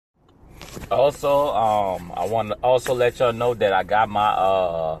Also, I want to also let y'all know that I got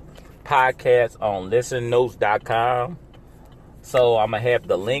my podcast on listennotes.com. So I'm going to have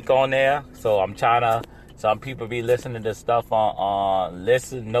the link on there. So I'm trying to, some people be listening to stuff on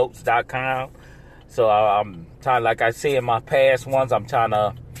listennotes.com. So I'm trying, like I said in my past ones, I'm trying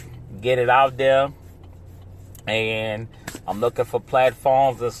to get it out there. And I'm looking for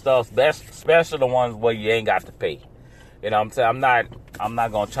platforms and stuff, especially the ones where you ain't got to pay. You know what I'm saying? I'm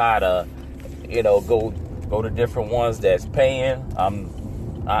not going to try to, go to different ones that's paying. I'm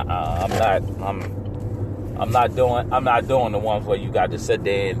not doing the ones where you got to sit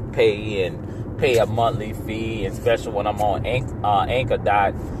there and pay a monthly fee, and especially when I'm on FM,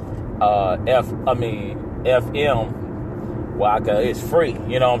 where it's free.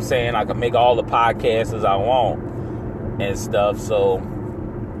 You know what I'm saying? I can make all the podcasts as I want and stuff. So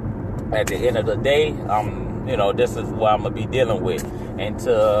at the end of the day, this is what I'm gonna be dealing with.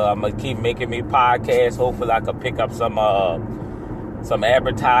 Until I'm gonna keep making me podcasts. Hopefully, I can pick up some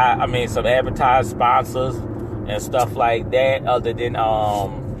advertised sponsors and stuff like that. Other than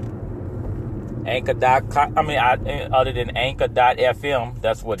Anchor.com. Other than Anchor.fm.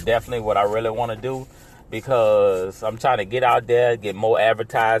 That's definitely what I really want to do, because I'm trying to get out there, get more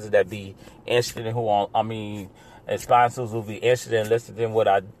advertisers that be interested in and sponsors who be interested in listening to what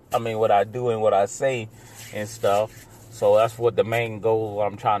I do and what I say and stuff. So that's what the main goal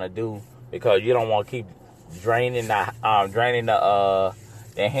I'm trying to do, because you don't want to keep draining the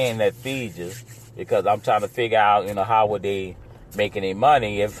hand that feeds you, because I'm trying to figure out, how would they make any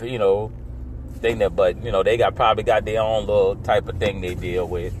money if, they probably got their own little type of thing they deal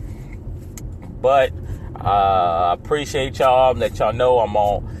with. But I appreciate y'all. Let y'all know I'm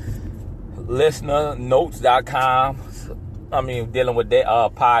on listennotes.com. Dealing with that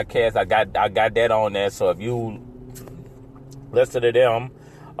podcast. I got that on there. So if you listen to them,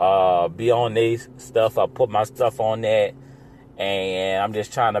 be on their stuff. I put my stuff on that, and I'm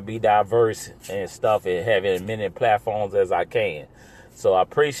just trying to be diverse and stuff and have as many platforms as I can. So I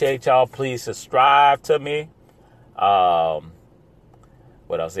appreciate y'all. Please subscribe to me. What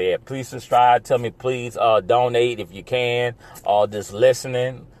else? Yeah, please subscribe to me. Please donate if you can. Or just listen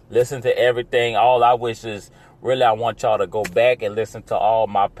to everything. All I wish is, really, I want y'all to go back and listen to all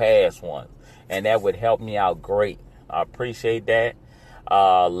my past ones, and that would help me out great. I appreciate that.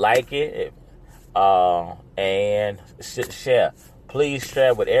 Like it, and share. Please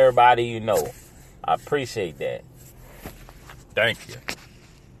share with everybody you know. I appreciate that. Thank you.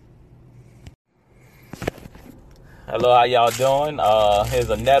 Hello, how y'all doing? Here's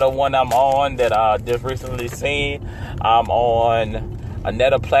another one I'm on that I just recently seen. I'm on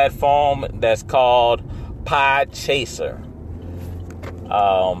another platform that's called Podchaser.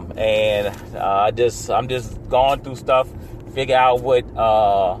 I'm just going through stuff, figure out what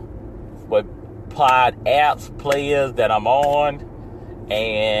pod apps players that I'm on,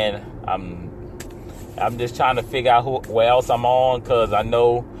 and I'm just trying to figure out where else I'm on, because I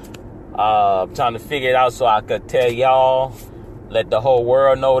know I'm trying to figure it out so I could tell y'all, let the whole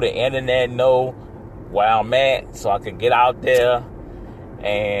world know, the internet know where I'm at, so I could get out there.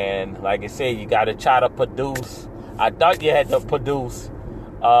 And like I said, you got to try to produce. I thought you had to produce,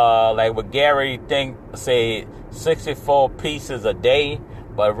 like what Gary said, 64 pieces a day,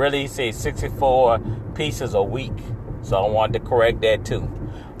 but really he said 64 pieces a week. So I wanted to correct that too.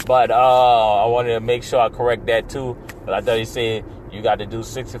 But I wanted to make sure I correct that too. But I thought he said you got to do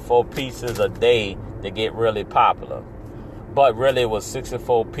 64 pieces a day to get really popular. But really it was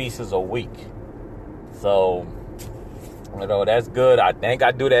 64 pieces a week. So, that's good. I think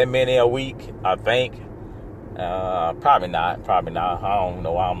I do that many a week. I think. Probably not. I don't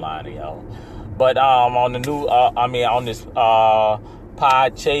know why I'm lying to y'all. But on the new, on this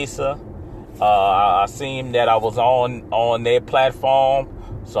Podchaser, I seen that I was on their platform,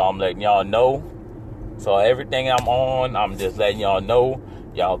 so I'm letting y'all know. So everything I'm on, I'm just letting y'all know.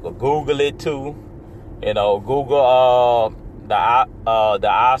 Y'all can Google it too. Google the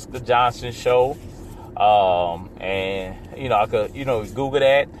Oscar Johnson show, and I could Google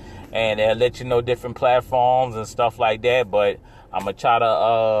that, and they'll let you know different platforms and stuff like that. But I'm gonna try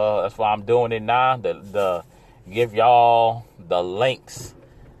to that's why I'm doing it now, the give y'all the links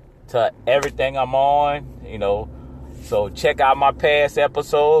to everything I'm on, so check out my past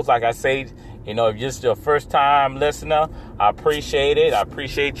episodes. Like I say, if you're just your first time listener, I appreciate it. I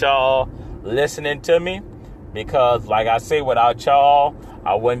appreciate y'all listening to me, because like I say, without y'all,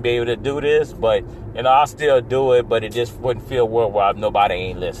 I wouldn't be able to do this. But I still do it, but it just wouldn't feel worthwhile if nobody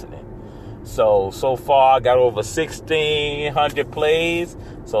ain't listening. So far I got over 1,600 plays,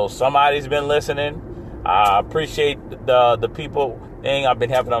 so somebody's been listening. I appreciate the people thing. I've been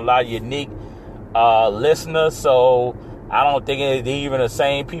having a lot of unique listeners, so I don't think it's even the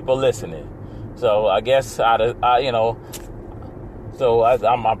same people listening. So I guess so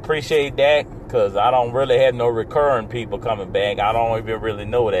I appreciate that, because I don't really have no recurring people coming back. I don't even really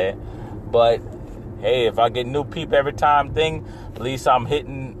know that. But hey, if I get new people every time at least I'm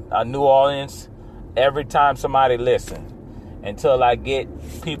hitting a new audience every time somebody listens. Until I get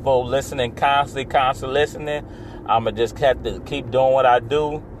people listening constantly listening, I'm going to just have to keep doing what I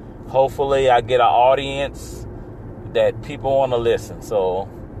do. Hopefully I get an audience that people want to listen. So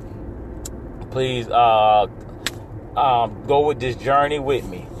please go with this journey with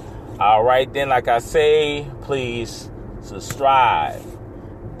me. All right, then, like I say, please subscribe,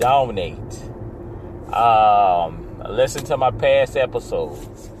 donate, listen to my past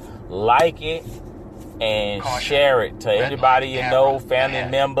episodes, like it, and share it to anybody you know, family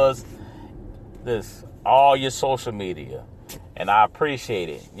members, all your social media. And I appreciate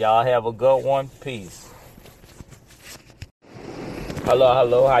it. Y'all have a good one. Peace.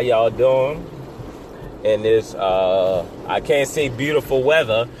 Hello, how y'all doing? And this, I can't say beautiful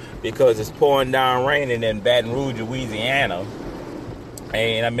weather because it's pouring down raining in Baton Rouge, Louisiana.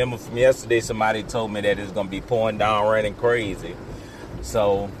 And I remember from yesterday somebody told me that it's going to be pouring down raining crazy.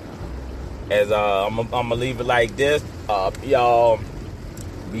 So, as I'm going to leave it like this. Y'all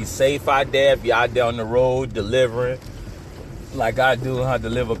be safe out there. If you're out there on the road delivering, like I do, I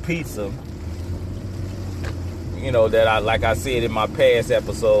deliver pizza. You know, like I said in my past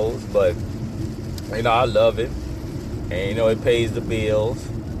episodes, but I love it, and it pays the bills,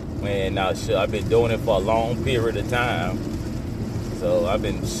 and I've been doing it for a long period of time, so I've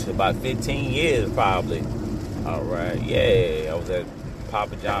been about 15 years probably. All right, yeah, I was at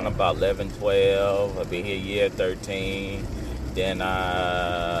Papa John about 11, 12, I've been here year 13, then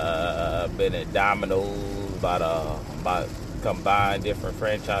I've been at Domino's, about combined different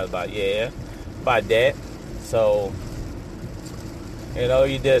franchises, about that, so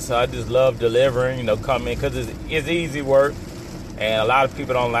I just love delivering, coming, because it's easy work, and a lot of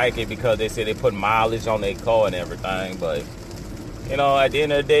people don't like it because they say they put mileage on their car and everything, but, at the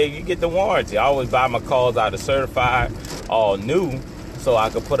end of the day, you get the warranty. I always buy my cars out of certified, all new, so I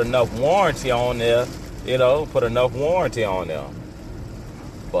could put enough warranty on there,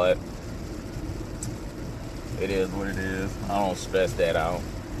 but it is what it is. I don't stress that out.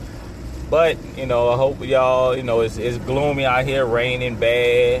 But, I hope y'all, it's gloomy out here, raining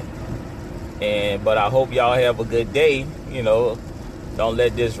bad. But I hope y'all have a good day. Don't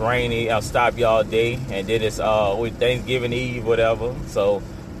let this rainy stop y'all day. And then it's with Thanksgiving Eve, whatever. So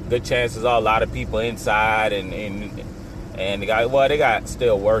good chances are a lot of people inside and they got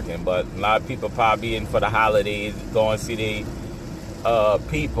still working. But a lot of people probably in for the holidays, going to see the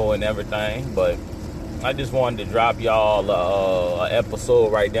people and everything. But I just wanted to drop y'all an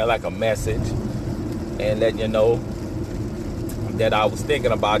episode right there, like a message, and let you know that I was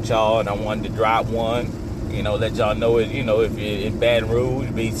thinking about y'all, and I wanted to drop one. Let y'all know it. If you're in Baton Rouge,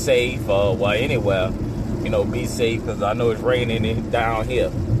 be safe. Anywhere, be safe, because I know it's raining down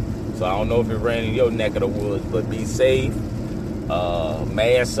here. So I don't know if it's raining in your neck of the woods, but be safe.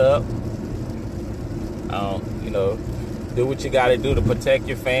 Mask up. Do what you got to do to protect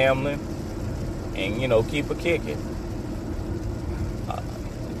your family. And, keep it kicking.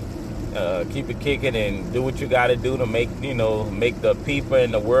 Keep it kicking and do what you got to do to make the people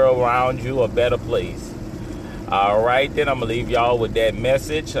in the world around you a better place. All right, then I'm going to leave y'all with that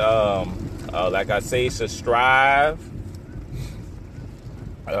message. Like I say, subscribe.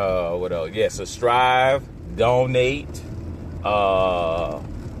 What else? Yeah, subscribe, donate,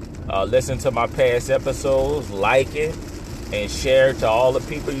 listen to my past episodes, like it, and share it to all the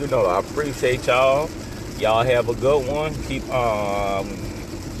people you know. I appreciate y'all. Y'all have a good one. Keep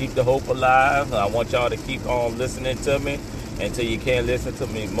the hope alive. I want y'all to keep on listening to me until you can't listen to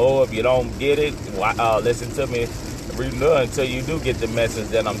me more. If you don't get it, listen to me until you do get the message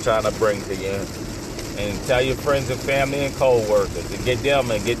that I'm trying to bring to you. And tell your friends and family and co-workers and get their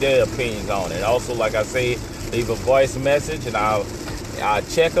opinions on it. Also, like I say, leave a voice message and I'll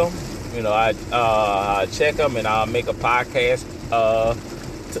check them. I check them and I'll make a podcast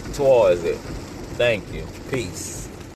towards it. Thank you. Peace.